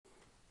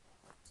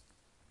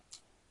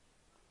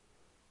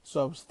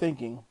So I was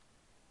thinking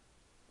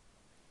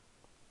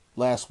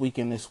last week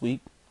and this week,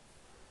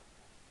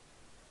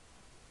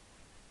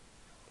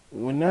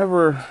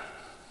 whenever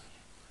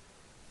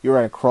you're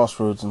at a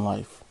crossroads in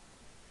life,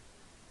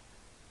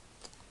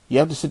 you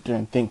have to sit there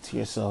and think to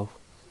yourself,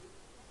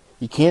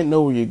 you can't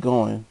know where you're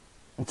going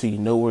until you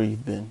know where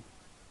you've been.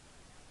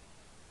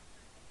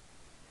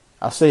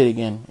 I'll say it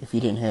again if you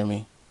didn't hear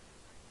me.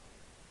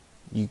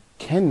 You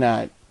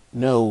cannot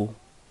know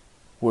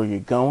where you're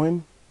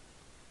going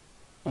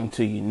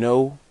until you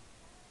know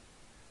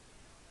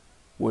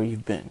where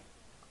you've been.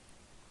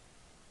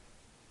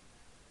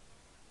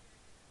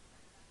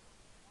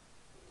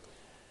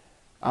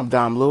 I'm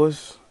Dom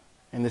Lewis,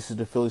 and this is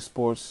the Philly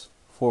Sports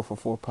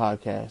 444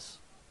 podcast.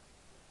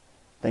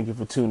 Thank you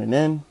for tuning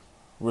in.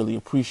 Really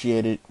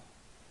appreciate it.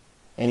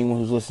 Anyone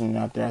who's listening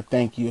out there, I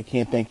thank you. I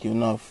can't thank you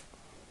enough.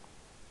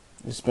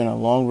 It's been a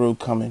long road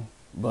coming,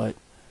 but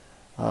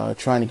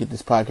trying to get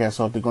this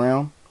podcast off the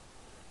ground.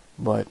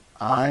 But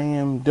I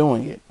am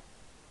doing it.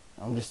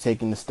 I'm just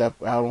taking the step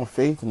out on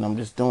faith, and I'm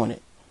just doing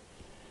it.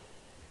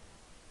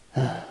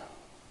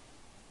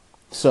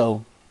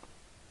 So,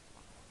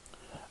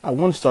 I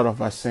want to start off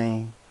by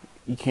saying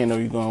you can't know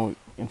where you're going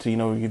until you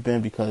know where you've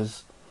been,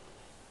 because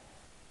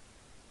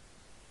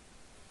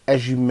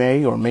as you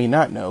may or may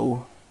not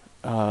know,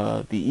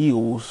 the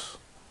Eagles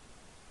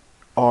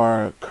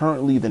are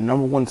currently the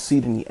number one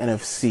seed in the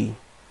NFC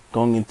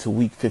going into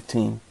week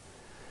 15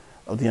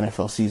 of the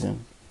NFL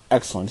season.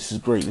 Excellent. This is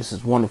great. This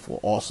is wonderful.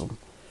 Awesome.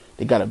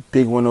 They got a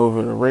big win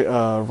over the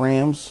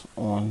Rams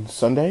on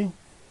Sunday.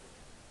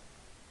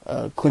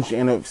 Clinched the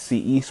NFC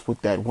East with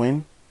that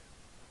win.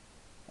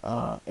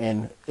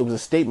 And it was a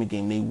statement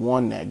game. They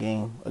won that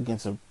game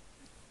against a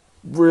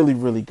really,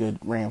 really good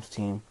Rams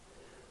team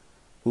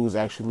who was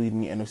actually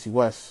leading the NFC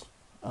West.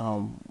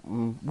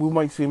 We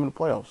might see them in the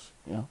playoffs,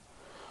 you know.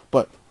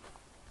 But,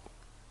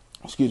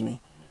 excuse me,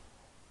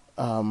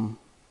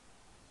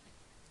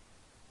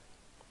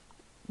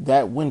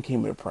 that win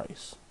came at a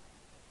price.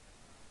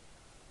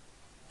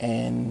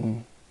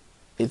 And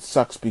it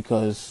sucks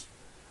because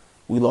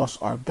we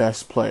lost our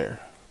best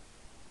player.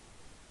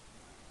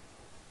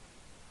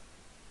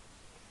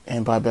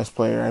 And by best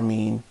player, I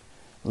mean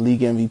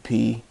league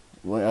MVP,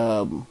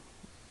 in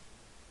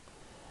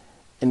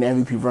the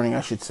MVP running,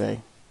 I should say.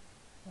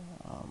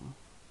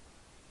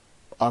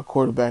 Our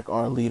quarterback,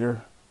 our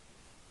leader,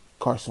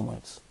 Carson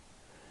Wentz.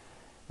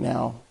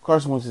 Now,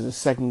 Carson Wentz is a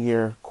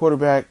second-year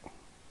quarterback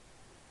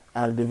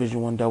out of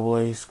Division I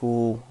AA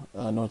school,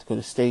 North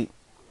Dakota State.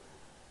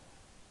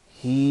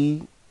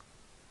 He,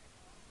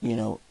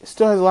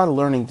 still has a lot of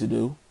learning to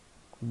do,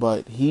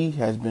 but he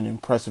has been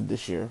impressive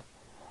this year.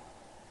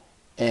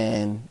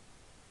 And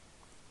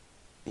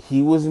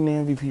he was in the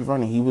MVP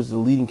running. He was the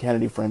leading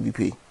candidate for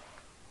MVP.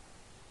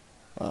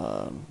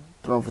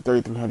 Thrown for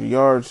 3,300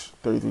 yards,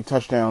 33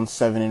 touchdowns,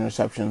 7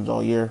 interceptions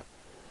all year.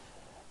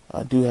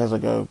 Dude has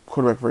like a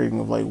quarterback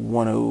rating of like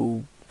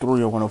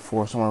 103 or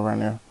 104, somewhere around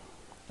there.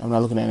 I'm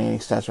not looking at any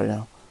stats right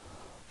now.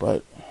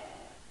 But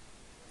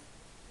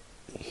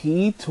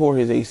he tore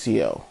his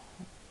ACL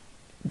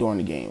during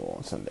the game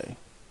on Sunday,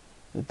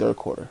 the third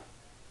quarter,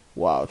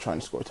 while trying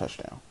to score a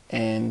touchdown.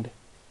 And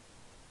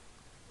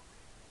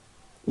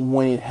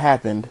when it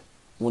happened,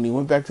 when he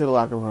went back to the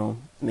locker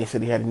room and they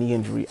said he had a knee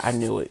injury, I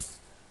knew it.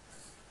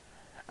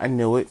 I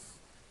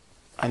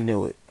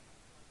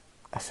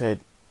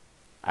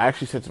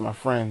actually said to my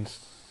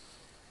friends,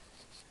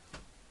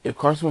 if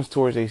Carson Wentz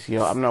tore his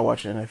ACL, I'm not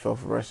watching NFL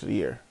for the rest of the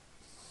year.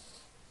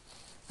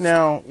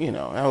 Now,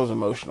 that was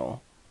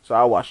emotional. So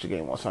I watched the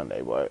game on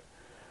Sunday, but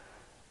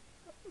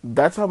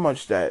that's how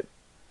much that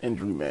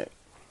injury meant.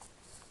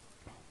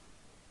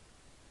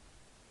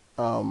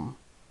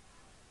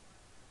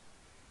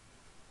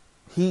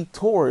 He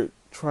tore it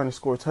trying to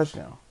score a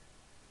touchdown.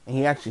 And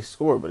he actually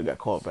scored, but it got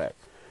called back.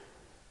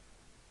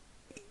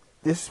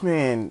 This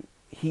man,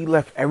 he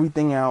left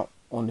everything out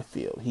on the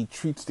field. He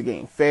treats the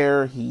game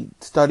fair. He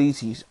studies.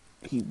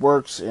 He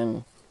works.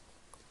 And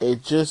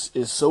it just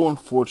is so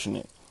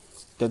unfortunate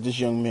that this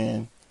young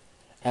man,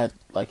 at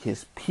like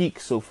his peak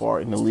so far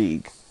in the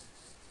league,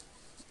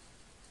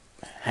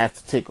 had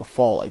to take a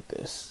fall like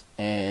this.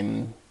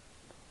 And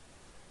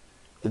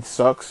it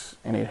sucks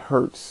and it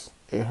hurts.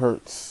 It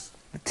hurts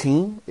the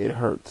team. It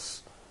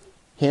hurts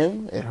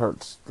him. It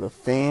hurts the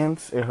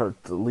fans. It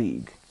hurts the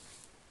league.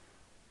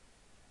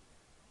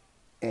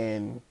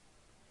 And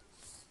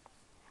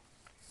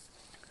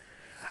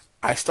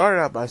I started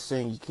out by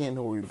saying you can't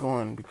know where you're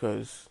going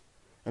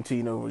until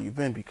you know where you've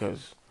been,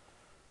 because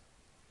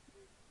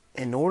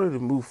in order to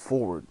move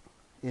forward,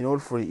 in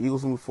order for the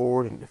Eagles to move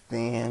forward and the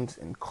fans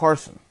and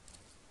Carson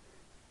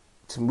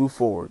to move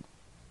forward,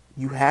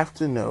 you have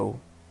to know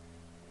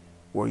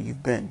where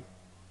you've been.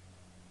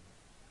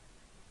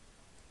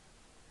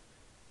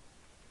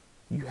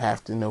 You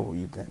have to know where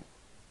you've been.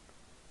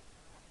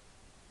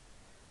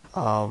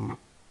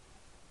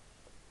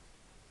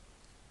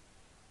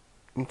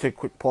 Let me take a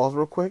quick pause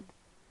real quick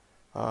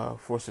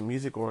for some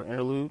music or an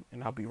interlude,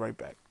 and I'll be right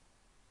back.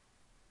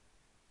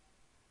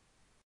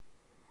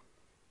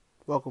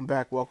 Welcome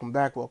back, welcome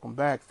back, welcome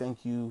back.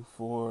 Thank you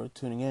for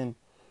tuning in.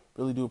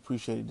 Really do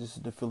appreciate it. This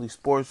is the Philly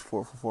Sports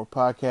 444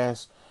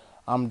 podcast.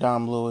 I'm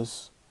Dom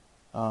Lewis,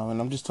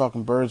 and I'm just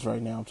talking birds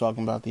right now. I'm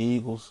talking about the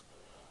Eagles.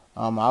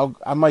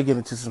 I might get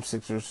into some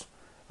Sixers.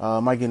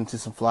 I might get into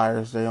some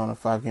Flyers. They're on a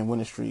 5-game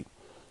winning streak.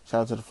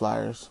 Shout out to the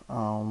Flyers.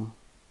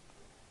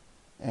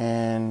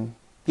 And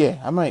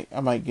yeah, I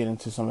might get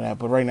into some of that.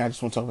 But right now, I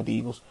just want to talk about the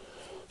Eagles.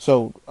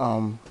 So,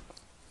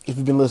 if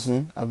you've been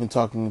listening, I've been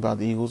talking about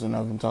the Eagles, and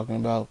I've been talking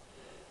about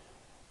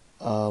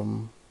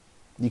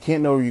you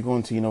can't know where you're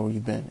going till you know where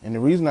you've been. And the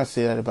reason I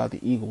say that about the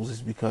Eagles is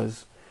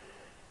because,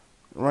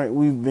 right,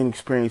 we've been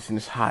experiencing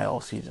this high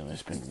all season.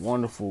 It's been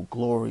wonderful,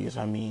 glorious.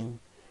 I mean,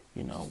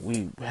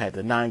 we had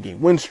the 9-game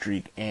win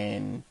streak,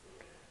 and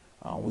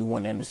we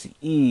won the NFC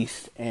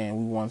East, and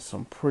we won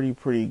some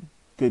pretty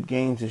good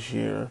games this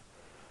year.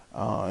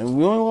 And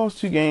we only lost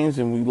 2 games,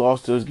 and we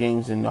lost those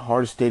games in the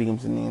hardest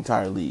stadiums in the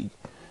entire league.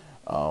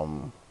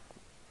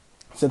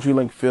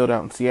 CenturyLink Field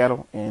out in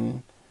Seattle,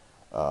 and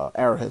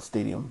Arrowhead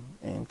Stadium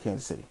in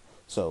Kansas City.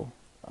 So,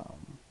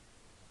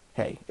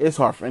 hey, it's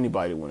hard for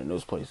anybody to win in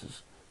those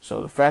places.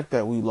 So the fact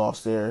that we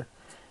lost there,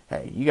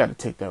 hey, you got to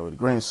take that with a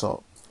grain of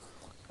salt.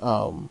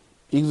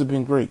 Eagles have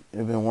been great.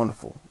 They've been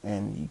wonderful.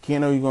 And you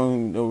can't know you're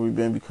going to know where we've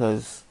been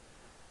because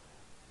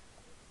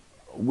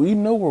we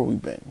know where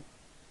we've been.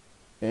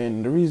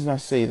 And the reason I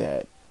say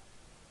that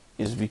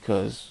is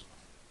because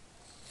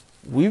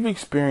we've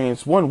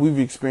experienced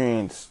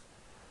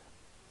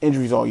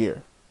injuries all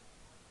year.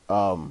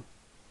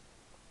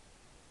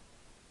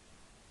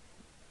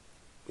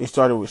 It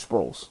started with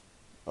Sproles.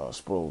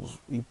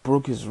 He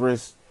broke his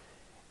wrist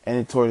and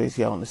he tore his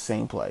ACL in the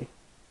same play.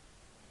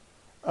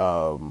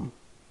 Then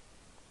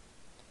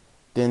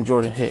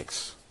Jordan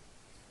Hicks.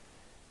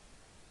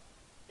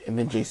 And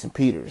then Jason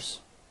Peters.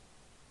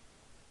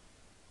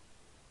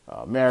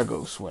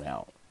 Maragos went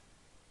out.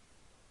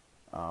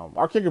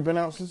 Our kicker been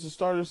out since the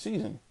start of the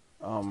season.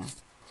 And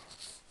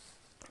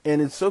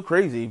it's so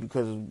crazy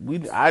because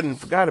I didn't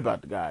forget about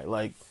the guy.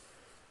 Like,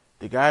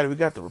 the guy that we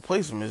got to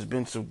replace him has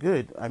been so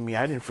good. I mean,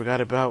 I didn't forget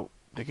about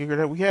the kicker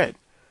that we had.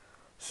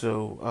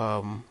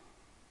 So,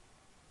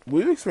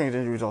 we've experienced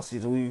injuries all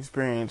season. We've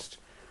experienced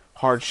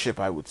hardship,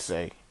 I would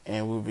say.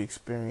 And we've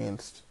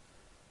experienced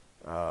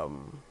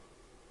trials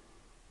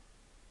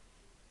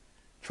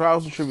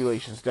and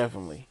tribulations,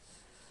 definitely.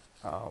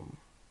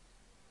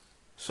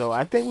 So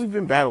I think we've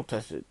been battle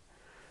tested.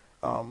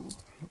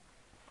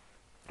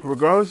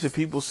 Regardless if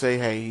people say,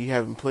 hey, you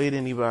haven't played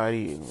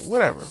anybody,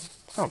 whatever.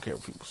 I don't care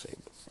what people say.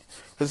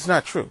 Because it's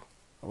not true.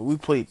 We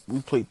played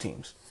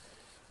teams.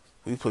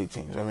 We played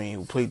teams. I mean,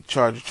 we played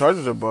Chargers.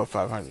 Chargers are above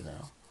 500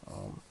 now.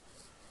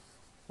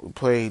 We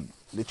played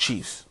the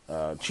Chiefs.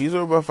 Chiefs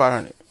are above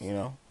 500,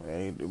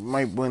 They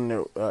might win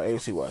the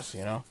AFC West,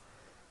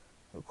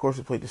 Of course,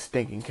 we played the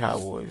stinking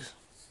Cowboys.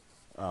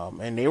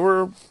 And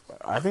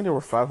I think they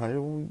were 500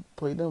 when we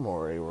played them,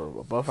 or they were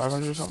above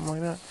 500 or something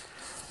like that.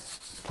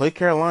 Played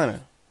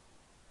Carolina.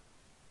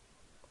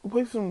 We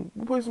played some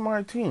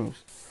hard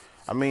teams.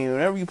 I mean,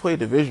 whenever you play a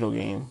divisional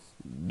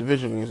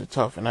games are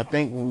tough. And I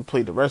think when we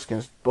played the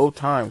Redskins, both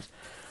times,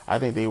 I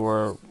think they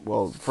were,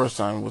 the first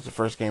time was the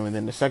first game, and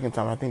then the second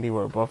time, I think they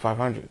were above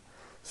 500.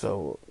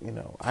 So,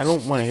 I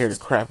don't want to hear the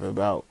crap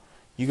about,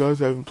 you guys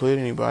haven't played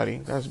anybody.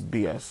 That's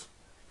BS.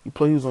 You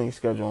play who's on your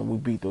schedule, and we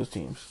beat those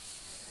teams.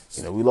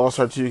 We lost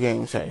our 2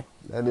 games. Hey,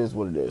 that is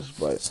what it is.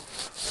 But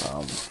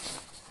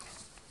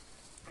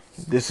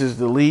this is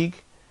the league,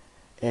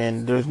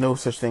 and there's no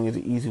such thing as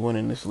an easy win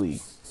in this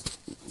league.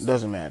 It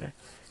doesn't matter.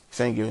 It's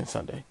any given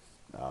Sunday,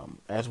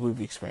 as we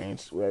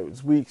experienced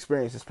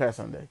this past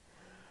Sunday.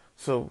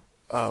 So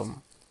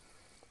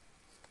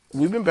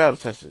we've been battle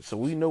tested, so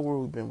we know where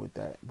we've been with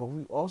that. But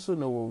we also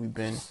know where we've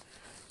been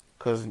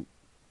because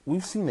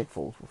we've seen Nick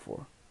Foles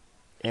before,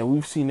 and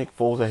we've seen Nick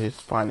Foles at his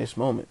finest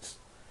moments.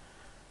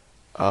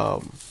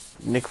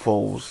 Nick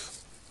Foles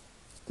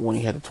when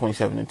he had the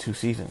 27-2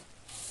 season.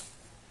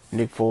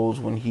 Nick Foles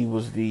when he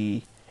was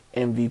the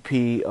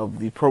MVP of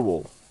the Pro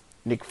Bowl.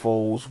 Nick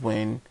Foles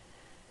when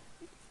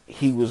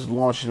he was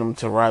launching them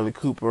to Riley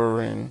Cooper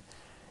and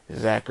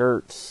Zach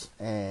Ertz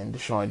and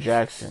Deshaun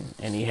Jackson,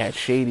 and he had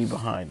Shady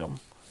behind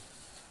him.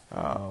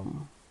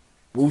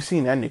 We've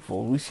seen that Nick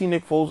Foles. We've seen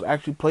Nick Foles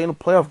actually play in a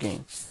playoff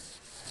game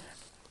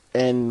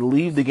and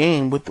leave the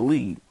game with the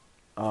lead.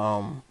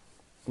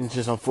 It's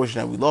just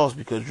unfortunate we lost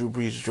because Drew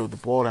Brees drove the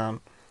ball down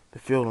the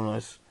field on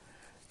us.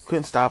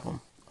 Couldn't stop him.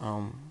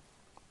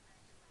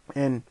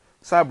 And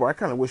sidebar, I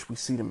kind of wish we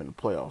see them in the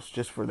playoffs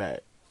just for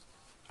that.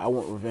 I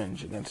want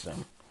revenge against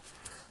them.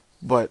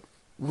 But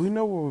we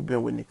know where we've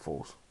been with Nick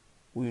Foles.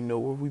 We know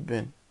where we've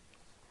been.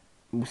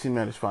 We've seen him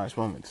at his finest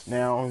moments.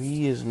 Now,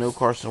 he is no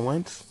Carson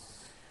Wentz.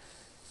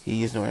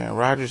 He is no Aaron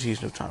Rodgers. He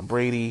is no Tom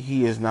Brady.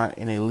 He is not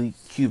an elite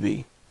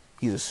QB.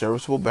 He's a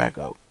serviceable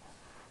backup.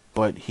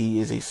 But he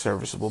is a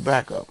serviceable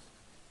backup.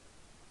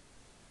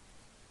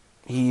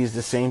 He is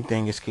the same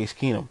thing as Case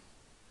Keenum.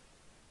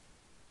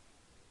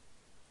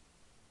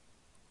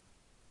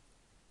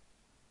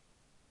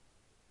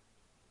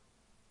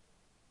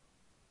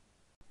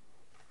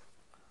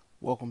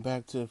 Welcome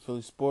back to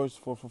Philly Sports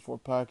 444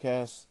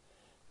 Podcast.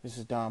 This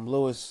is Dom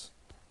Lewis,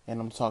 and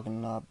I'm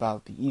talking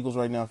about the Eagles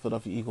right now,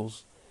 Philadelphia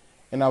Eagles.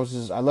 And I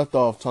left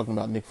off talking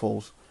about Nick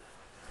Foles.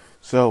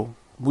 So,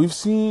 we've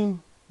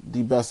seen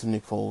the best of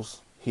Nick Foles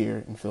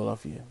here in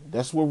Philadelphia.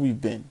 That's where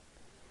we've been.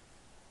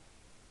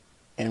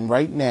 And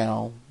right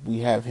now, we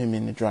have him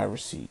in the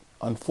driver's seat.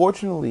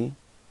 Unfortunately,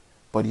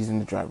 but he's in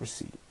the driver's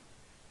seat.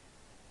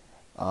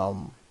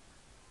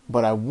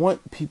 But I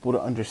want people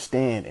to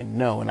understand and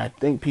know, and I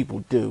think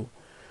people do,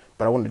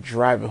 but I want to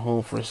drive it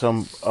home for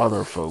some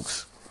other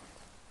folks.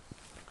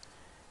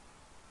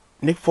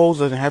 Nick Foles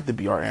doesn't have to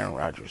be our Aaron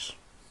Rodgers.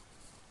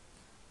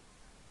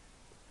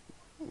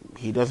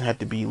 He doesn't have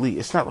to be elite.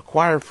 It's not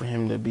required for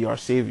him to be our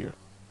savior.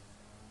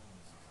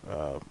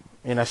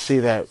 And I say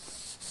that,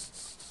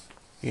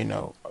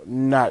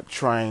 not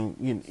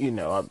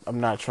trying, I'm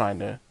not trying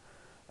to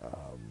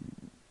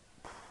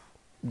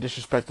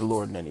disrespect the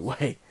Lord in any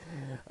way.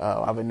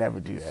 I would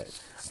never do that.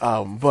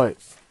 But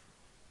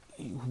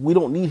we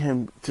don't need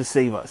him to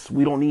save us.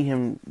 We don't need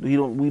him. We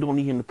don't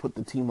need him to put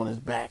the team on his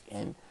back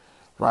and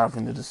ride off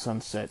into the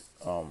sunset,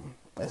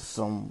 as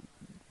some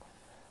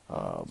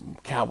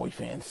Cowboy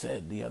fan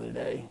said the other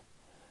day.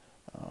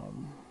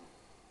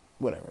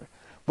 Whatever.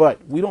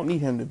 But we don't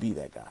need him to be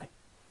that guy.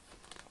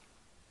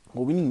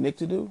 What we need Nick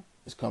to do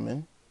is come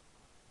in,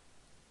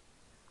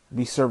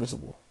 be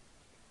serviceable,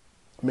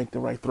 make the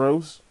right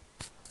throws,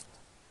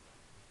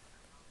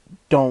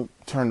 don't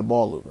turn the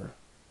ball over.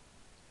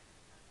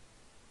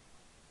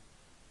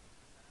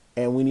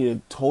 And we need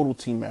a total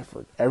team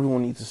effort.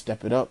 Everyone needs to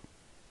step it up.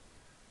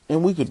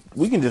 And we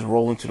can just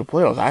roll into the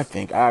playoffs, I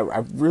think. I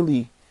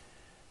really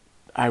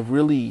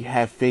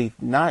have faith,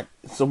 not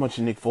so much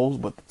in Nick Foles,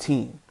 but the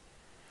team,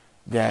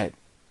 that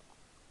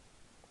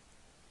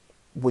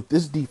with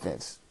this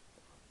defense,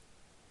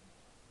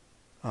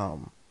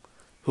 who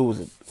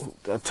was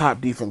a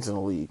top defense in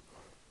the league,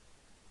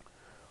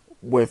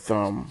 with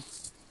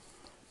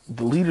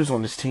the leaders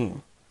on this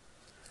team,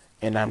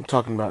 and I'm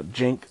talking about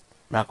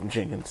Malcolm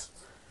Jenkins,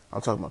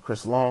 I'm talking about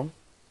Chris Long,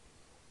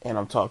 and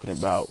I'm talking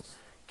about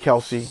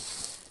Kelsey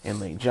and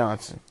Lane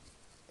Johnson,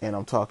 and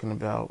I'm talking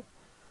about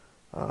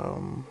I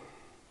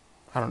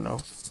don't know,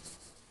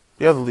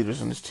 the other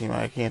leaders on this team.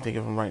 I can't think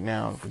of them right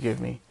now. Forgive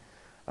me.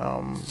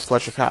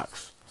 Fletcher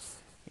Cox,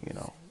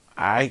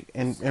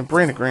 and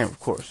Brandon Graham, of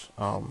course.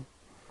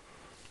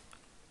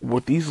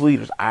 With these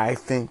leaders, I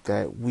think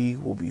that we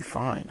will be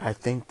fine. I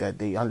think that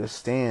they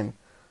understand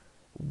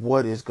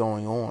what is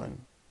going on,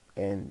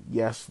 and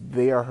yes,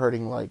 they are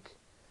hurting like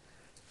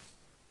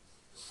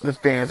the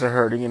fans are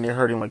hurting, and they're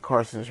hurting like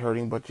Carson is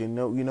hurting. But you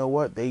know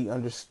what? They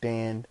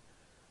understand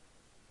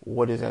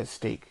what is at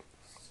stake.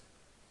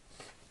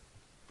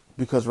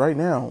 Because right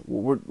now,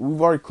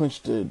 we've already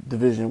clinched the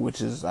division,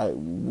 which is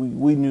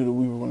we knew that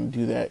we were going to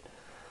do that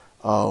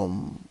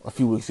a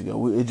few weeks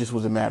ago. It just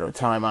was a matter of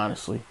time,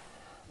 honestly.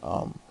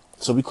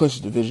 So we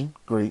clinched the division,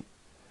 great.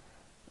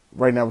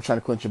 Right now, we're trying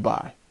to clinch a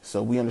bye.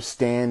 So we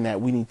understand that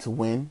we need to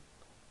win.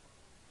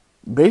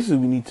 Basically,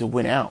 we need to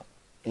win out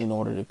in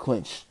order to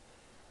clinch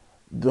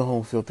the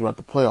home field throughout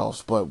the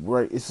playoffs. But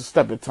it's a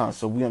step at a time.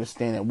 So we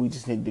understand that we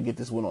just need to get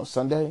this win on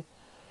Sunday,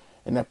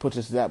 and that puts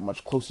us that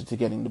much closer to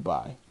getting the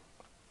bye.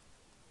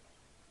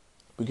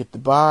 We get the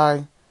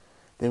bye,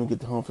 then we get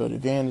the home field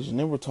advantage, and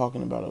then we're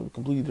talking about a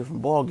completely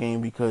different ball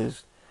game,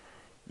 because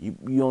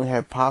you only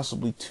have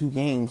possibly 2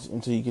 games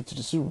until you get to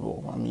the Super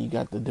Bowl. I mean, you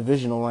got the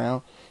divisional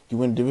round. You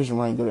win the division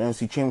round, you go to the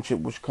NFC Championship,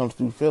 which comes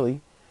through Philly,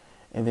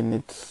 and then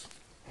it's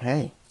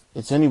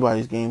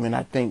anybody's game. And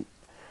I think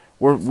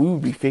we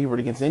would be favored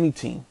against any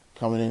team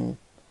coming in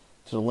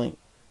to the link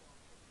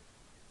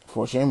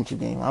for a championship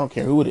game. I don't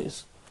care who it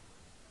is.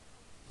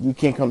 You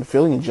can't come to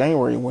Philly in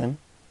January and win.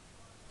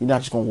 You're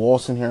not just going to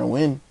waltz in here and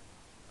win.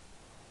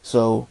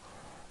 So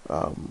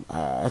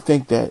I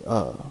think that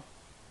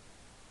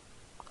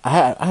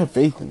I have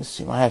faith in this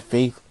team. I have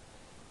faith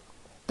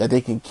that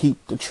they can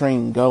keep the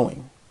train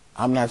going.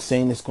 I'm not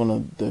saying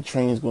the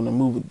train is going to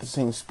move at the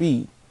same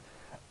speed.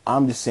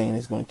 I'm just saying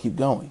it's going to keep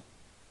going.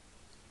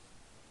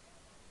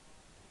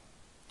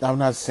 I'm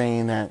not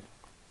saying that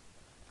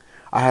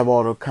I have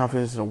all the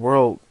confidence in the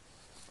world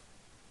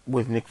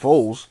with Nick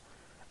Foles.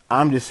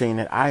 I'm just saying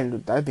that I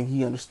think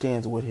he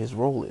understands what his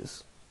role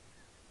is,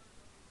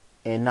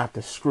 and not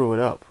to screw it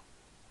up.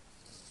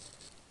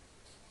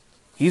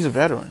 He's a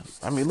veteran.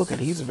 I mean, look at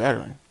it. He's a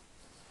veteran.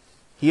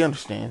 He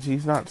understands.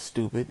 He's not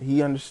stupid.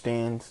 He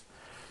understands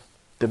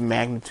the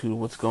magnitude of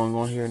what's going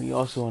on here, and he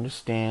also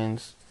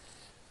understands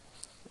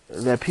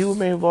that people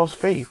may have lost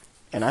faith,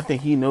 and I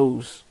think he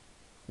knows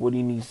what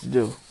he needs to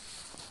do.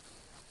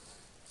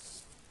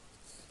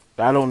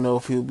 I don't know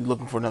if he'll be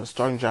looking for another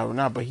starting job or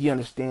not, but he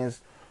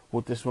understands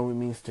what this moment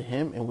means to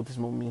him and what this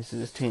moment means to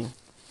this team.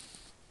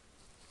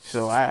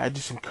 So I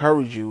just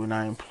encourage you, and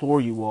I implore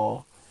you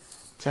all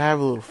to have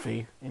a little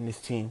faith in this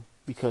team,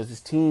 because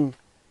this team,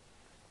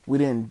 we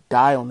didn't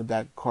die on the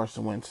back of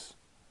Carson Wentz.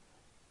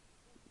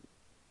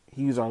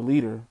 He was our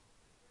leader,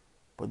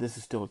 but this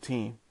is still a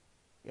team,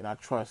 and I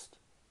trust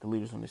the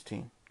leaders on this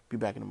team. Be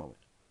back in a moment.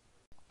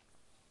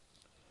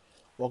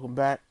 Welcome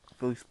back,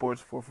 Philly Sports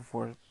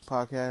 444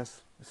 podcast.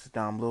 This is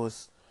Dom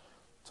Lewis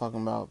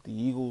talking about the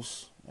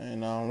Eagles.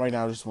 And right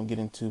now, I just want to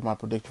get into my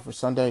prediction for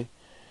Sunday.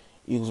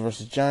 Eagles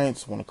versus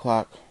Giants, 1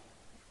 o'clock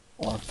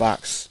on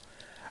Fox.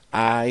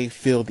 I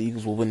feel the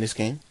Eagles will win this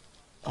game.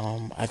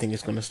 I think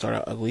it's going to start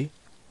out ugly.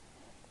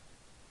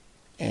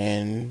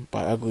 And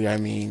by ugly, I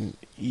mean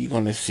you're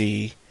going to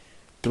see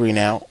 3 and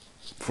out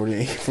from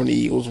the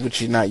Eagles,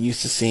 which you're not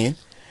used to seeing.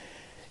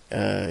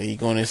 You're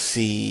going to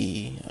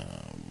see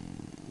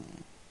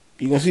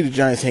the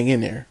Giants hang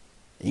in there.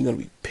 You're going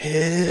to be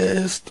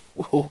pissed.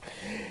 You're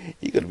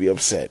going to be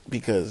upset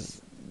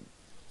because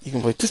you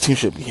can play. This team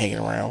should be hanging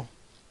around.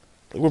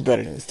 Like, we're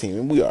better than this team,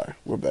 and we are.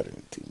 We're better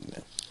than the team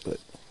now. But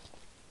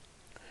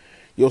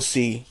you'll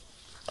see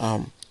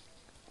a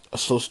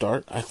slow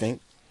start, I think.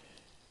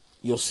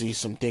 You'll see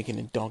some dinking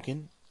and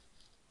dunking.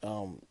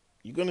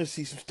 You're going to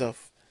see some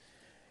stuff.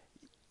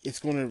 It's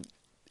going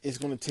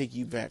to take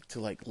you back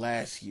to like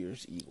last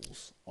year's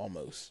Eagles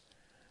almost,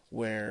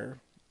 where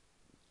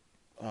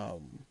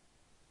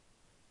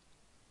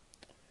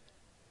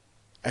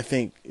I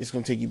think it's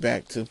going to take you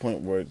back to the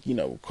point where,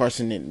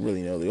 Carson didn't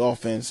really know the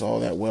offense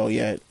all that well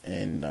yet,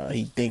 and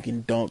he dink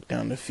and dunk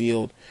down the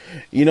field.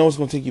 You know what's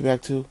going to take you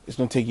back to? It's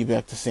going to take you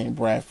back to Sam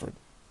Bradford.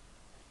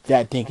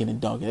 That dinking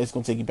and dunking. It's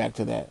going to take you back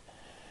to that.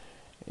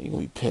 You're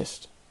going to be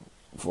pissed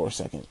for a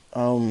second.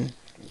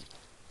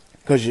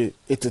 Because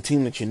it's a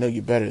team that you know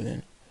you're better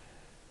than.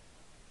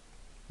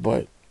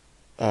 But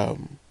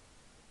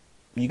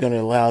you're going to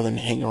allow them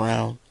to hang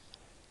around.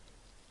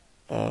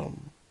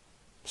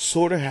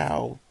 Sort of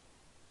how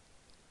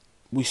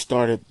we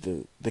started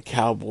the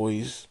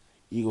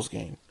Cowboys-Eagles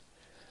game.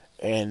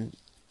 And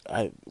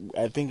I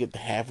think at the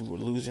half we were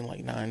losing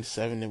like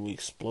 9-7, and we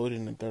exploded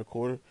in the third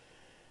quarter.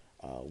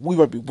 We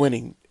might be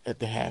winning at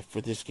the half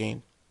for this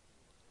game.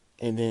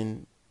 And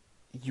then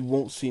you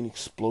won't see an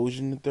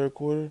explosion in the third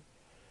quarter,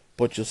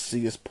 but you'll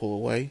see us pull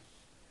away.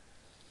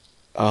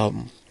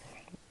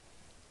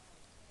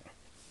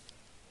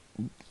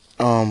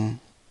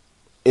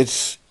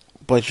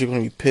 But you're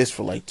going to be pissed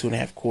for like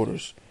 2.5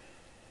 quarters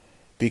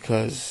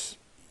because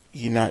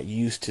you're not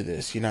used to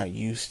this. You're not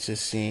used to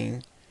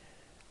seeing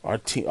our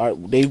team.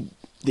 The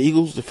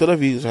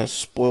Philadelphia Eagles have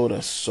spoiled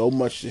us so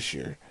much this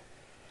year,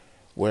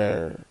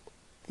 where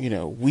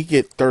we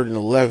get 3rd and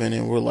 11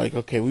 and we're like,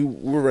 okay,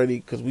 we're ready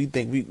because we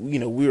think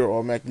we're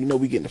automatically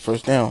we getting the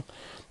first down,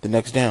 the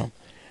next down.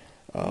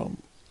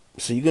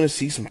 So you're gonna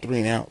see some 3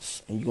 and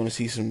outs, and you're gonna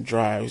see some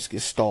drives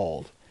get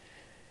stalled,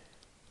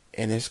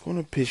 and it's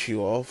gonna piss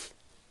you off,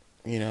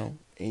 and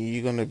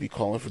you're gonna be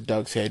calling for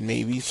Doug's head.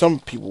 Maybe some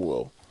people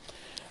will.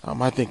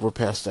 I think we're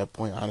past that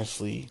point,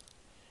 honestly.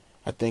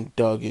 I think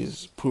Doug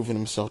is proving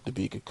himself to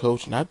be a good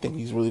coach, and I think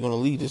he's really going to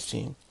lead this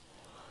team.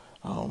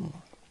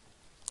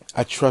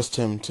 I trust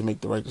him to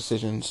make the right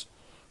decisions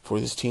for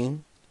this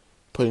team,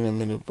 putting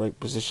them in the right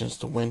positions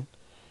to win,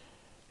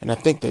 and I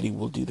think that he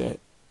will do that.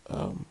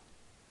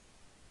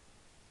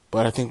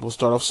 But I think we'll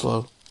start off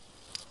slow.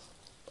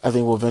 I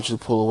think we'll eventually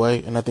pull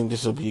away, and I think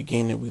this will be a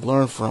game that we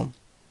learn from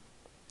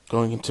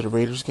going into the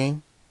Raiders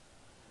game.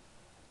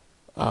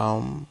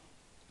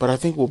 But I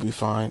think we'll be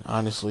fine,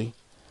 honestly.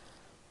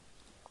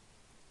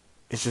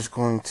 It's just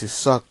going to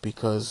suck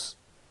because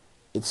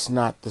it's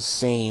not the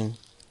same.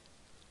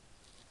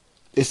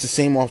 It's the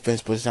same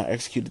offense, but it's not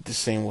executed the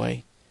same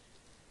way.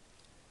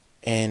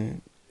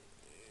 And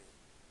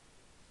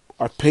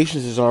our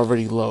patience is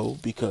already low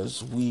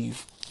because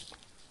we've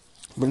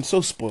been so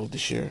spoiled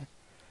this year.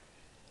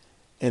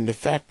 And the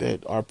fact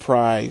that our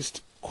prized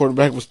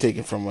quarterback was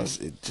taken from us,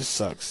 it just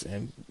sucks.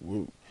 And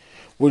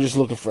we're just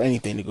looking for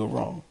anything to go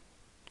wrong.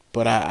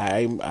 But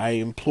I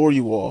implore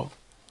you all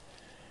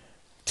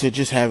to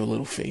just have a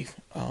little faith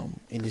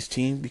in this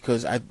team,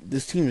 because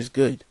this team is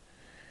good.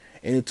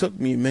 And it took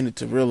me a minute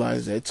to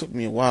realize that. It took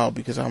me a while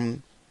because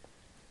I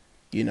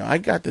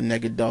got the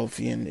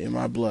Negadelphian in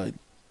my blood.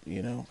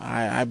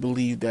 I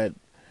believe that,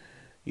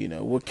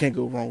 what can't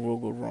go wrong will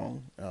go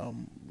wrong.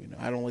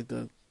 I don't like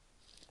to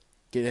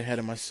get ahead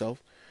of myself,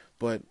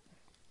 but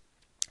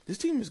this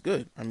team is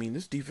good. I mean,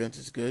 this defense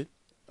is good.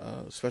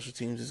 Special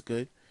teams is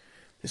good.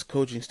 This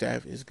coaching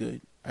staff is good.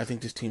 I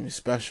think this team is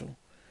special.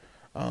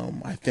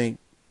 I think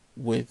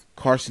with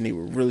Carson, they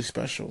were really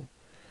special.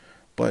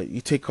 But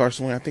you take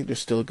Carson away, I think they're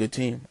still a good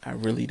team. I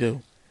really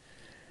do.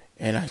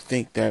 And I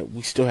think that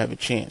we still have a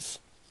chance.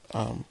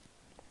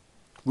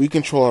 We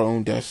control our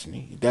own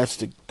destiny. That's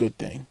the good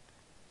thing.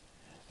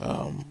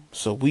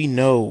 So we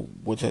know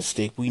what's at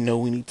stake. We know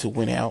we need to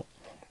win out.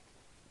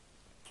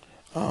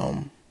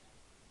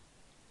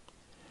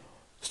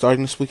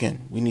 Starting this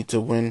weekend, we need to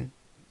win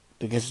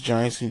against the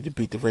Giants. We need to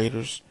beat the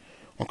Raiders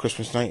on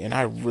Christmas night. And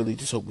I really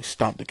just hope we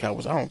stomp the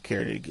Cowboys. I don't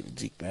care that they're getting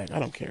Zeke back. I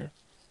don't care.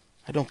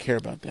 I don't care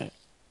about that.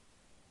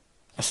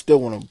 I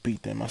still want to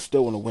beat them. I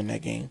still want to win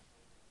that game.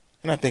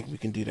 And I think we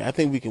can do that. I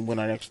think we can win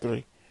our next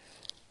 3.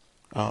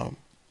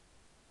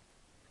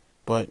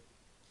 But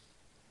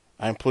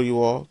I implore you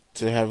all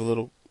to have a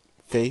little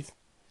faith.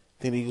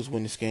 I think the Eagles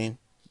win this game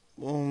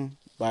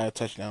by a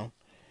touchdown.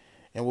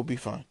 And we'll be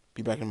fine.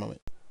 Be back in a moment.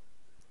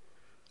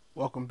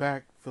 Welcome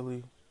back,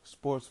 Philly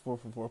Sports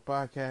 444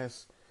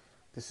 Podcast.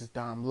 This is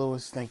Dom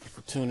Lewis. Thank you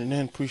for tuning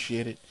in.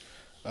 Appreciate it.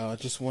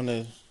 Just want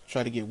to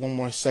try to get one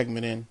more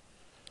segment in.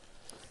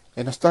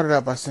 And I started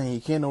out by saying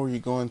you can't know where you're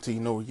going until you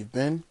know where you've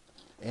been.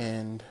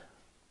 And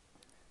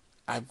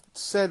I've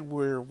said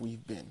where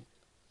we've been.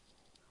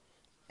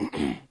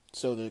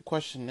 So the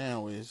question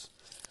now is,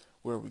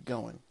 where are we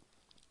going?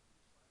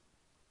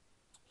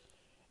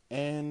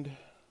 And,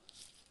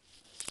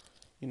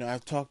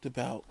 I've talked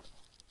about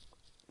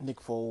Nick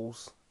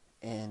Foles,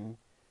 and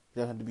he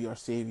doesn't have to be our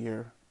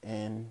savior.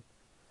 And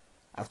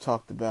I've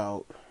talked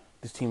about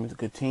this team is a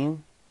good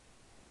team.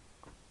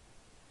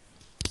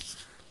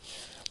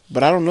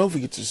 But I don't know if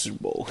we get to the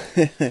Super Bowl.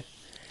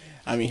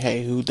 I mean,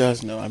 hey, who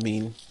does know? I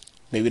mean,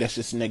 maybe that's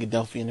just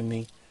Negadelphian to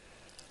me.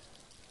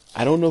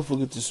 I don't know if we'll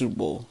get to the Super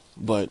Bowl,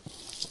 but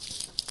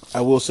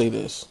I will say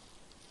this.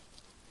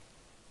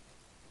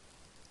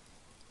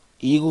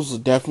 Eagles will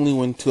definitely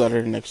win 2 out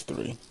of the next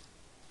 3.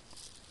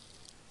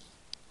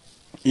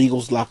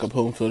 Eagles lock up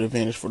home field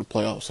advantage for the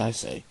playoffs, I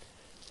say.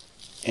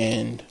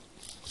 And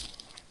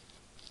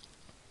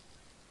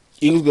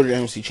Eagles go to the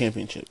NFC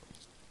Championship.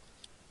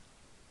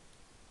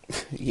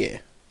 Yeah.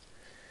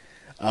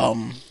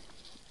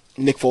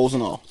 Nick Foles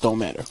and all, don't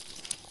matter.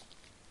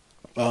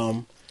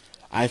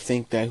 I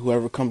think that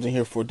whoever comes in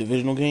here for a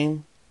divisional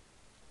game,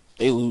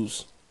 they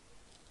lose.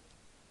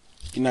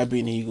 You're not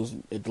beating the Eagles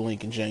at the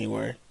Link in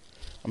January.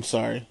 I'm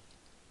sorry.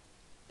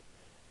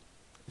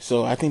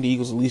 So I think the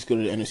Eagles at least go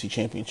to the NFC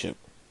Championship.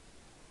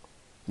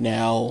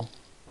 Now,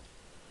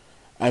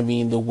 I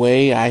mean, the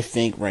way I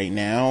think right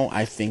now,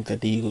 I think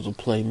that the Eagles will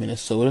play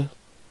Minnesota.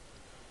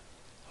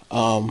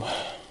 And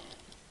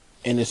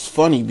it's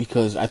funny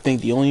because I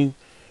think the only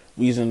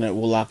reason that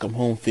we'll lock them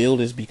home field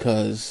is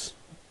because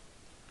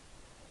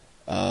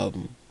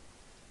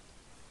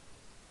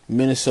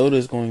Minnesota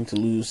is going to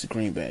lose to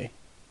Green Bay.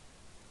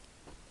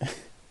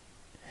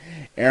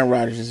 Aaron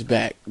Rodgers is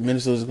back.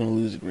 Minnesota's going to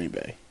lose to Green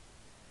Bay.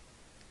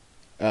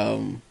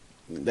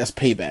 That's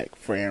payback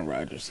for Aaron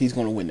Rodgers. He's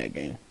going to win that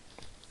game.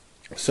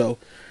 So,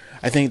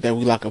 I think that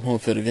we lock up home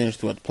field advantage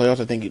throughout the playoffs.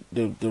 I think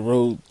the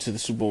road to the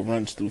Super Bowl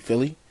runs through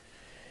Philly.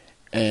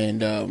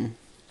 And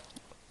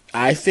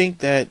I think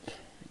that,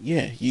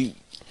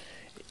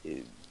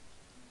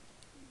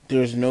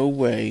 there's no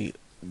way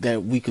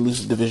that we could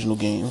lose a divisional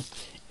game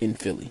in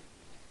Philly.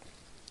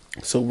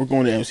 So we're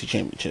going to the NFC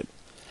Championship.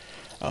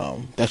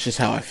 That's just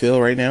how I feel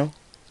right now.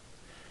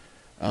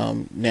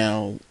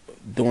 Now,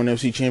 during the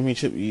NFC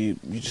Championship, you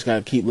just got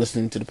to keep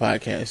listening to the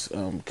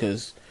podcast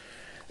because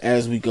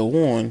as we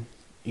go on,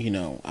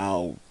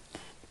 I'll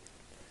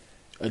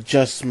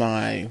adjust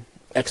my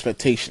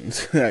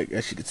expectations, I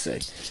guess you could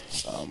say.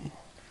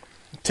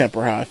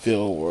 Temper how I feel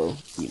or,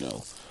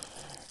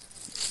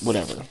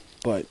 whatever.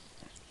 But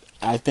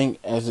I think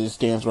as it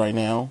stands right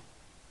now,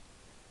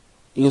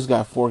 Eagles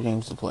got 4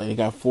 games to play. They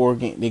got 4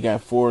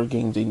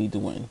 games they need to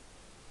win.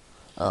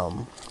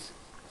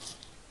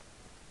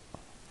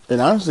 And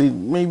honestly,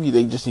 maybe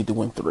they just need to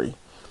win 3.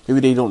 Maybe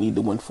they don't need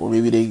to win 4.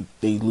 Maybe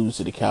they lose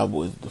to the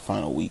Cowboys the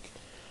final week.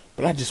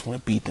 But I just want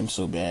to beat them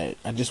so bad.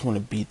 I just want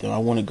to beat them. I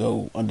want to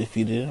go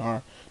undefeated in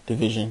our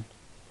division.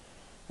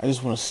 I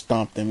just want to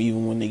stomp them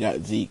even when they got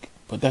Zeke.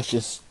 But that's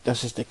just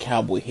the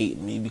Cowboy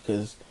hating me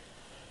because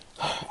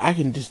I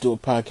can just do a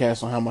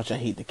podcast on how much I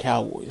hate the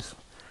Cowboys.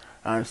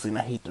 Honestly, and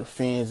I hate their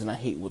fans, and I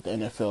hate with the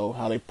NFL,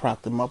 how they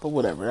prop them up or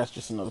whatever. That's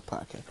just another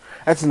podcast.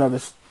 That's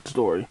another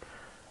story.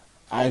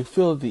 I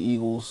feel the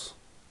Eagles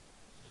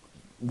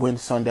win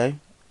Sunday.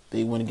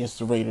 They win against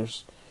the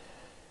Raiders.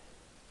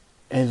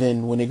 And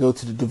then when they go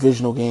to the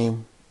divisional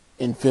game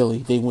in Philly,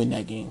 they win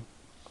that game.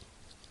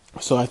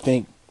 So I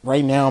think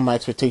right now my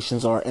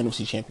expectations are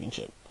NFC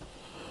Championship.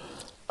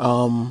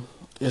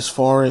 As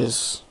far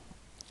as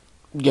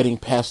getting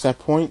past that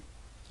point,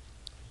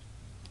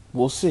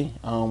 we'll see.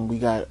 We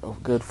got a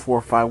good 4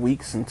 or 5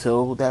 weeks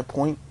until that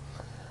point.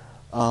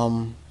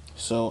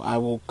 So I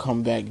will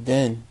come back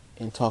then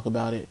and talk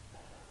about it.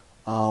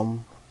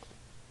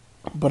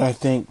 But I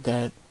think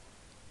that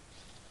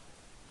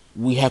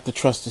we have to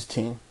trust this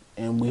team.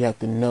 And we have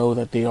to know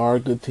that they are a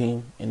good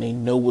team. And they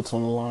know what's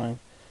on the line.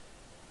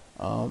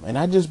 And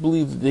I just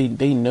believe that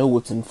they know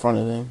what's in front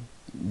of them.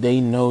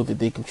 They know that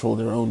they control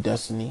their own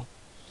destiny.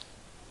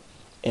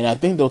 And I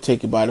think they'll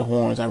take it by the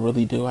horns. I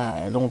really do.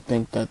 I don't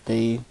think that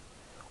they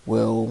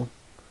will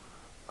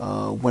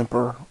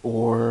whimper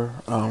or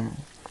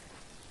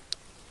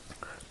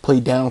play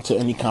down to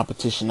any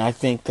competition. I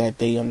think that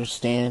they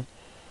understand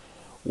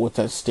what's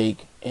at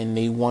stake and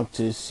they want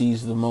to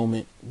seize the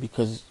moment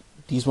because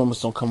these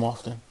moments don't come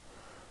often.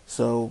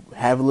 So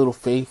have a little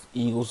faith,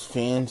 Eagles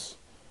fans,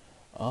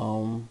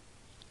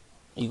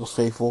 Eagles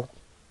faithful.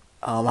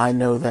 I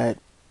know that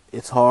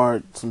it's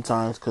hard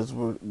sometimes because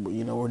we're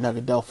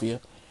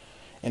Negadelphia,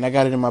 and I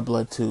got it in my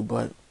blood too.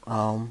 But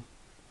I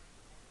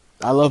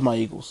love my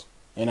Eagles,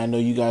 and I know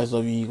you guys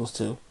love your Eagles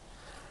too.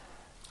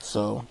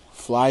 So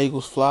fly,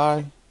 Eagles,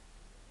 fly.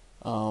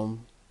 Until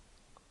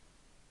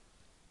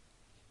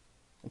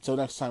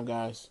next time,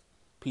 guys.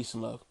 Peace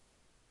and love.